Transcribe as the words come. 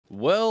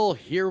Well,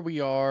 here we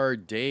are,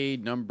 day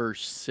number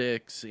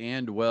 6,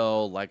 and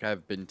well, like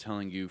I've been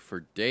telling you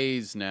for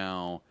days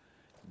now,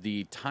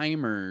 the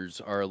timers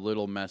are a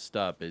little messed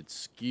up. It's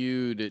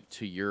skewed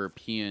to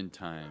European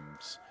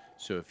times.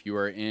 So if you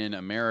are in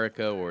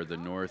America or the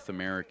North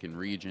American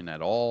region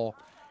at all,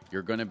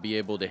 you're going to be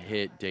able to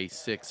hit day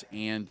 6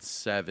 and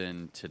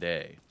 7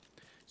 today.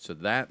 So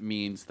that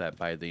means that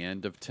by the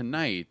end of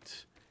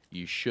tonight,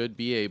 you should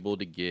be able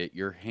to get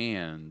your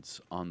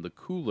hands on the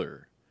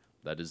cooler.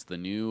 That is the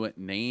new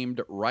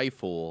named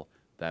rifle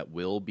that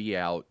will be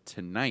out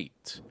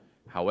tonight.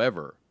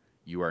 However,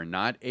 you are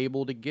not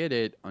able to get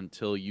it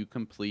until you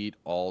complete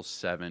all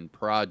 7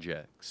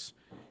 projects.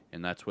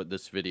 And that's what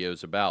this video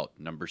is about,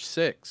 number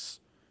 6.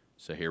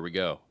 So here we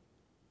go.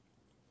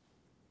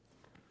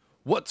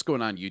 What's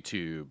going on,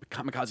 YouTube?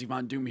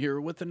 Kamikazevondoom here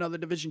with another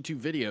Division 2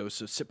 video.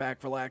 So sit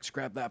back, relax,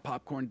 grab that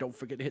popcorn. Don't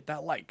forget to hit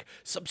that like,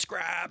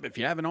 subscribe if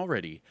you haven't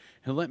already,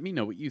 and let me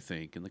know what you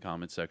think in the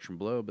comment section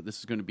below. But this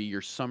is going to be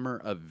your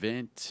summer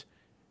event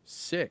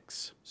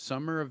 6,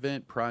 summer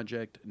event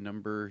project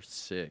number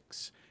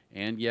 6.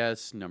 And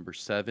yes, number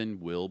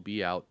 7 will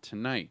be out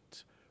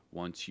tonight.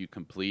 Once you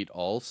complete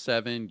all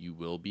 7, you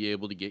will be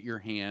able to get your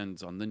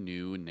hands on the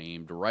new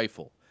named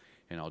rifle.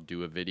 And I'll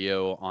do a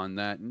video on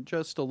that in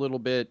just a little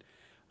bit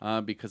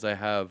because I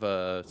have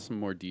some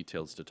more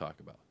details to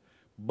talk about.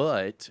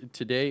 But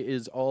today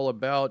is all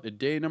about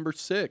day number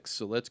 6.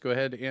 So let's go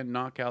ahead and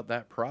knock out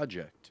that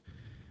project.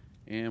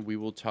 And we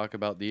will talk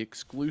about the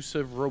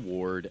exclusive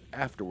reward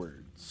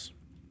afterwards.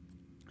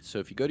 So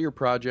if you go to your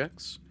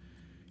projects,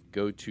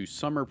 go to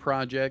summer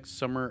projects,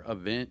 summer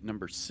event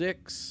number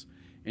 6.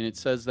 And it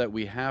says that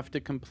we have to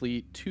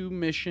complete 2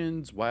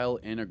 missions while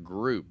in a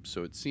group.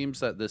 So it seems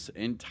that this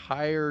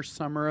entire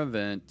summer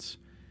event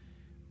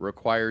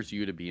requires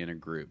you to be in a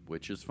group,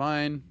 which is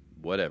fine,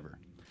 whatever.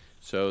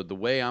 So the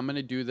way I'm going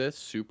to do this,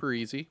 super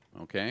easy,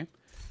 okay?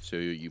 So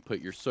you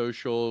put your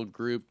social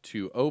group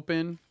to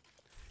open,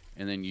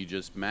 and then you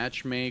just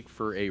match make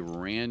for a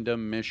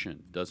random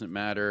mission. Doesn't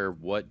matter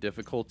what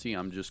difficulty,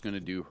 I'm just going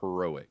to do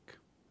heroic.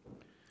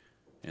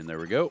 And there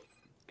we go.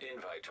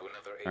 Invite to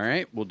another agent. All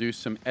right, we'll do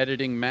some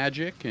editing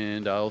magic,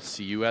 and I'll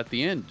see you at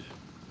the end.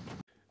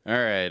 All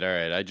right.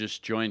 I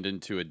just joined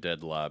into a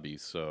dead lobby,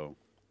 so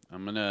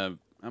I'm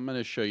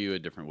gonna show you a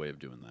different way of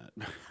doing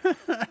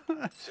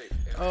that.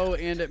 Oh,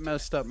 and it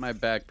messed up my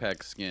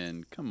backpack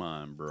skin. Come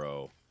on,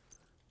 bro.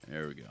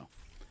 There we go.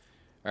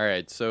 All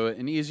right, so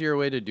an easier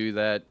way to do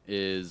that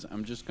is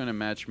I'm just gonna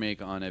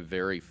matchmake on a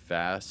very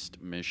fast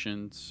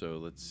mission. So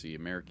let's see,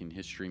 American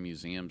History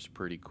Museum's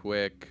pretty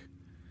quick.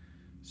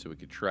 So we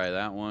could try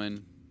that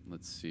one.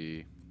 Let's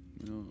see.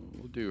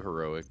 We'll do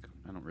heroic.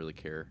 I don't really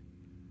care.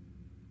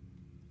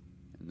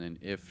 And then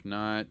if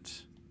not,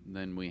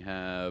 then we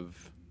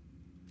have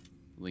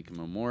Lincoln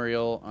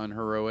Memorial on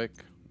heroic.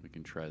 We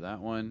can try that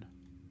one.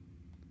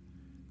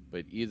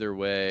 But either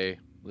way,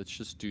 let's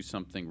just do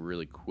something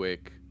really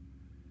quick.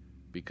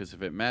 Because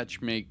if it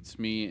matchmakes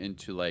me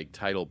into like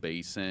Tidal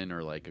Basin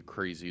or like a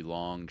crazy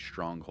long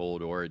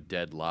stronghold or a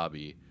dead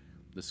lobby,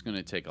 this is going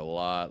to take a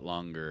lot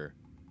longer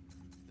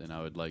than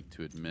I would like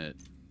to admit.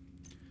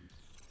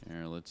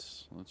 Here,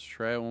 let's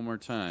try it one more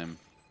time.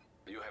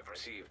 You have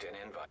received an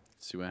invite.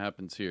 See what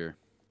happens here.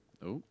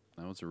 Oh,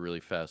 that was a really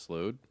fast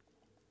load.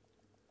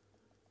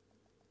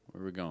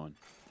 Where are we going?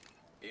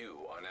 You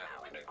are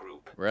now in a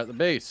group. We're at the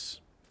base.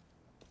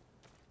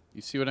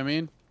 You see what I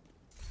mean?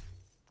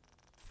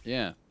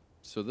 Yeah.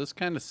 So this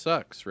kind of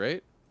sucks,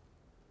 right?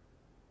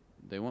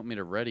 They want me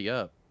to ready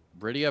up.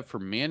 Ready up for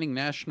Manning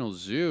National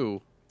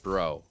Zoo?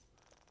 Bro.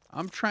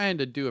 I'm trying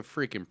to do a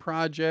freaking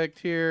project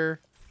here.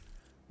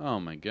 Oh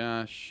my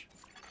gosh.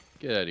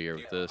 Get out of here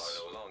with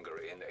this. You are no longer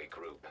in a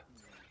group.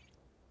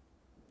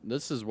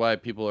 This is why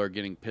people are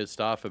getting pissed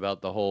off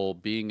about the whole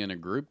being in a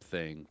group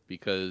thing.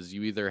 Because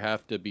you either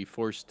have to be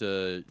forced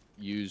to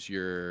use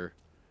your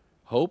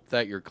hope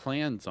that your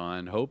clan's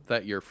on, hope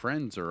that your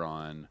friends are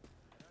on,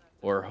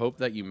 or hope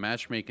that you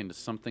matchmake into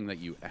something that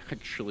you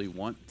actually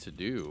want to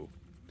do.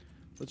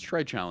 Let's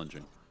try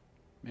challenging.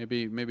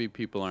 Maybe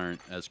people aren't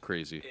as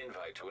crazy.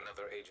 Invite to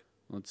another agent.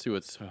 Let's see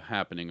what's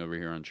happening over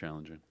here on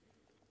challenging.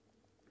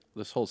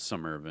 This whole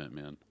summer event,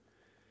 man.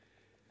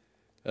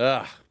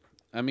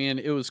 I mean,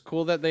 it was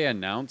cool that they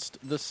announced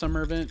the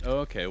summer event. Oh,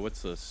 okay,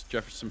 what's this?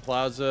 Jefferson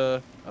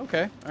Plaza.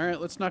 Okay, all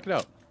right, let's knock it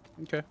out.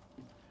 Okay.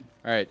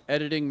 All right,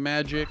 editing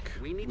magic.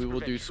 We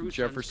will do some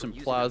Jefferson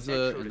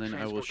Plaza, and then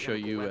I will show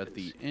you at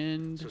the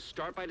end. So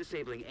start by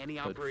disabling any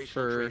But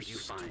operational trace you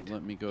first, find.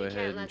 let me go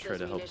ahead and try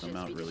to help them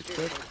out really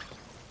quick.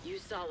 You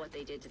saw what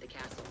they did to the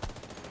castle.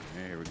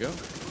 Here we go.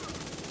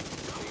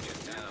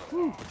 Agent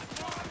down.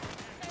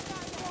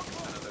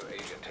 Another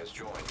agent has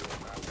joined your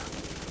group.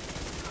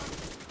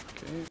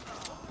 Okay.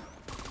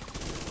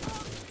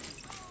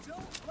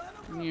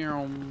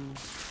 Meow.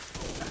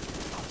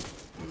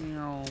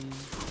 Meow.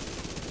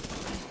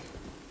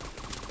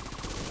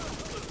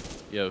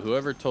 Yo,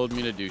 whoever told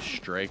me to do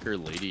Striker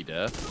Lady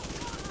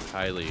Death,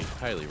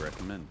 highly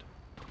recommend.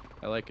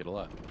 I like it a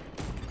lot.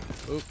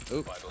 Oop,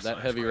 that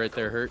heavy right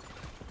there hurt.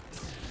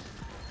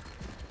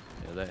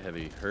 Yeah, that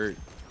heavy hurt.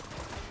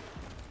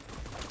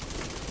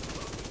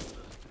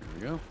 There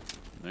we go.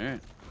 All right.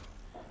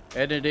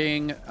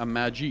 Editing a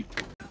magic.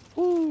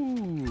 Woo!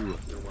 No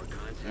more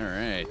contact. All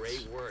right.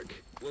 Great work.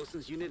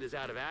 Wilson's unit is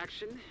out of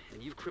action,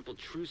 and you've crippled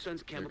True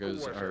Sun's There chemical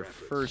goes warfare our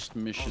efforts. first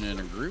mission in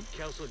a group.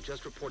 Kelso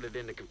just reported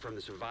in to confirm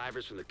the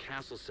survivors from the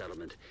castle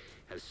settlement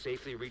have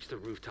safely reached the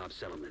rooftop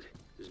settlement.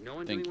 There's no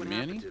one Thank doing you, what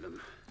Manny. happened to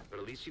them, but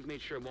at least you've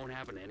made sure it won't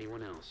happen to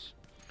anyone else.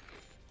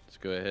 Let's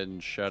go ahead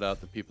and shout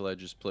out the people I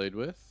just played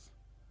with.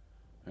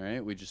 All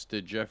right, we just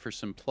did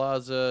Jefferson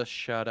Plaza.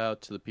 Shout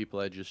out to the people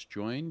I just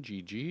joined.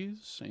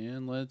 GG's.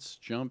 And let's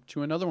jump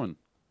to another one.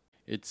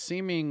 It's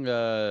seeming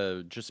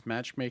just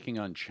matchmaking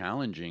on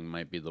challenging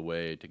might be the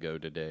way to go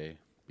today,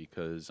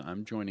 because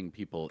I'm joining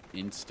people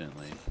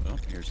instantly. Oh,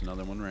 here's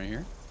another one right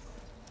here.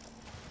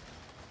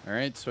 All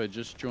right, so I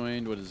just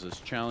joined, what is this,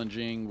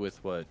 challenging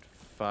with what,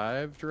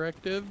 5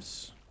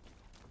 directives?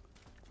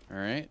 All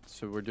right,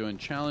 so we're doing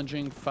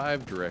challenging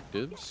 5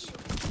 directives.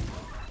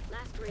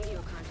 Last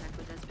radio contact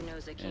with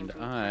Espinosa came And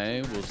from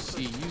I will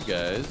see you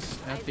guys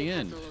at the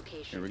end.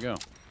 Here we go.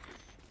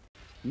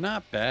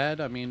 Not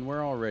bad. I mean,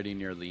 we're already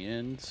near the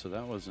end, so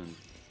that wasn't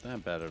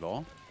that bad at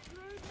all.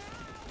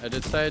 I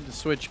decided to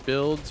switch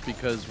builds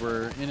because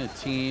we're in a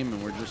team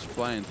and we're just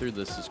flying through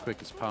this as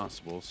quick as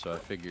possible, so I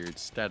figured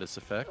status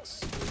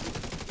effects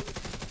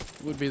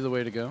would be the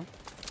way to go.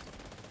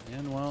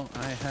 And, well,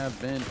 I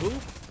have been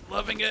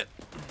loving it.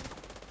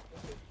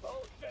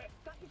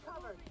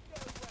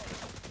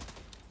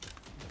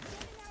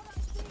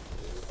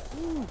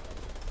 Ooh.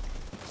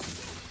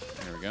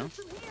 There we go.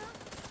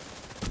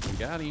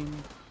 Got him.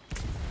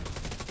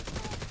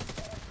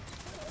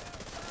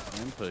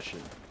 And push it.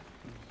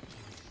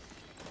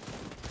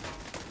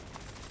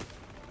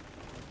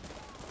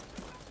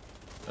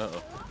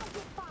 Uh-oh.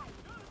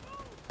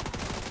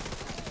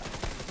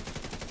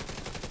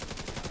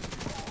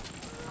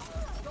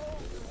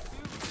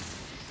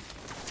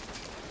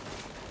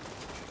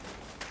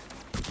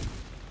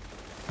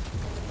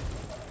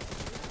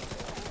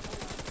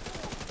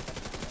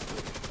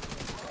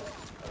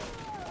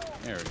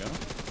 There we go.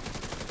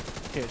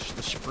 Catch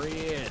the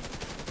spread.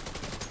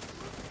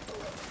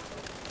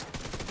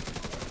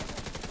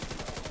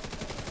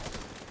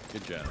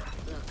 Good job.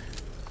 Look,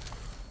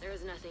 there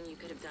was nothing you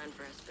could have done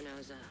for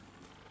Espinosa.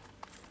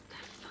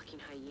 That fucking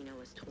hyena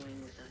was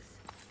toying with us.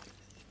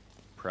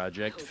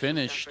 Project Hope you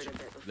finished. suffered a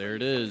bit before There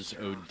it you is.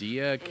 finished off.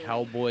 Odia Anyway,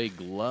 Cowboy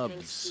Thanks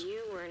Gloves. to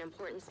you, we're an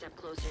important step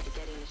closer to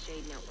getting the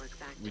Shade Network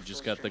back We to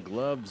just full got the strength.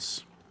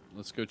 gloves.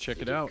 Let's go check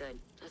You it did out. Good.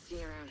 I'll see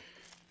you around.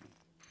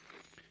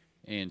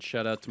 And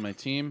shout out to my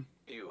team.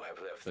 You have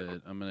left.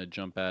 But I'm going to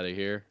jump out of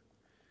here.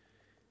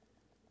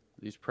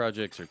 These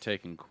projects are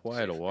taking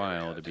quite a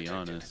while, to be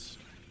honest.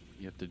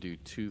 You have to do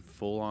 2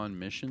 full-on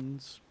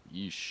missions?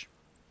 Yeesh.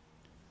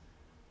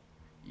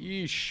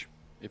 Yeesh.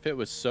 If it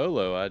was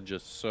solo, I'd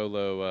just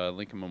solo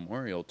Lincoln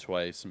Memorial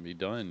twice and be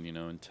done, you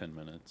know, in 10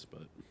 minutes.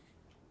 But,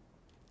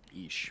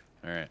 yeesh.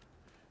 All right.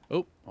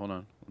 Oh, hold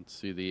on. Let's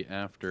see the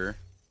after.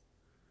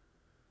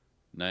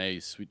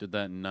 Nice. We did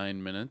that in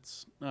 9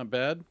 minutes. Not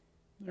bad.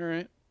 All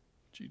right.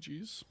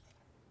 GG's.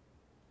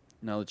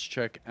 Now let's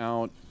check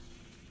out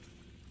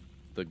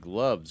the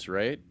gloves,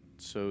 right?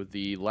 So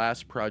the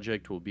last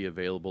project will be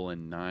available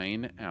in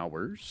 9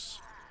 hours.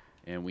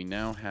 And we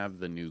now have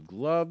the new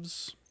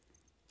gloves.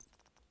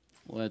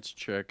 Let's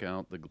check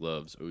out the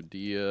gloves.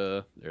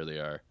 Odia, there they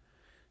are.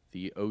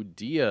 The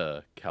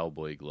Odia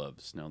cowboy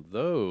gloves. Now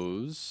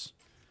those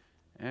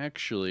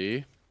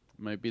actually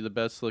might be the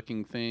best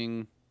looking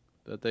thing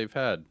that they've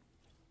had.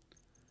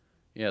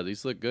 Yeah,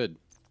 these look good.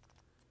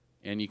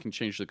 And you can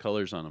change the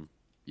colors on them.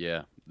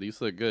 Yeah,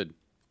 these look good.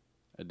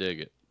 I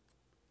dig it.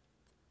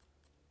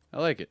 I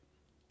like it.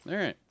 All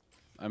right.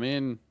 I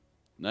mean,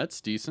 that's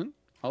decent.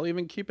 I'll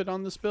even keep it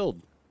on this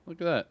build.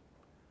 Look at that.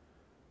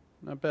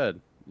 Not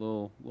bad.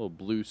 Little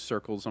blue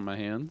circles on my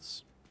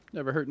hands.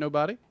 Never hurt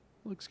nobody.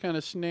 Looks kind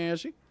of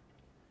snazzy.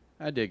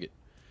 I dig it.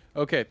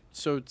 Okay,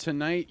 so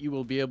tonight you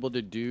will be able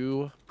to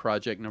do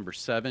project number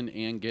 7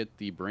 and get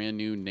the brand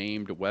new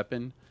named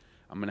weapon.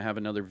 I'm going to have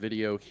another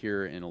video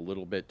here in a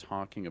little bit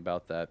talking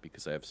about that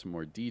because I have some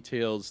more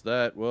details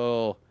that,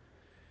 well,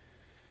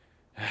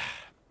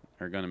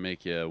 are going to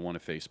make you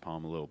want to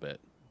facepalm a little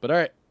bit. But all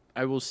right,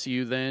 I will see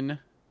you then.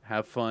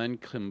 Have fun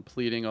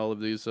completing all of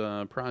these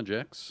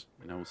projects,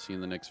 and I will see you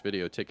in the next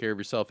video. Take care of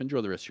yourself.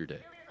 Enjoy the rest of your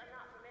day.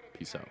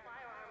 Peace out.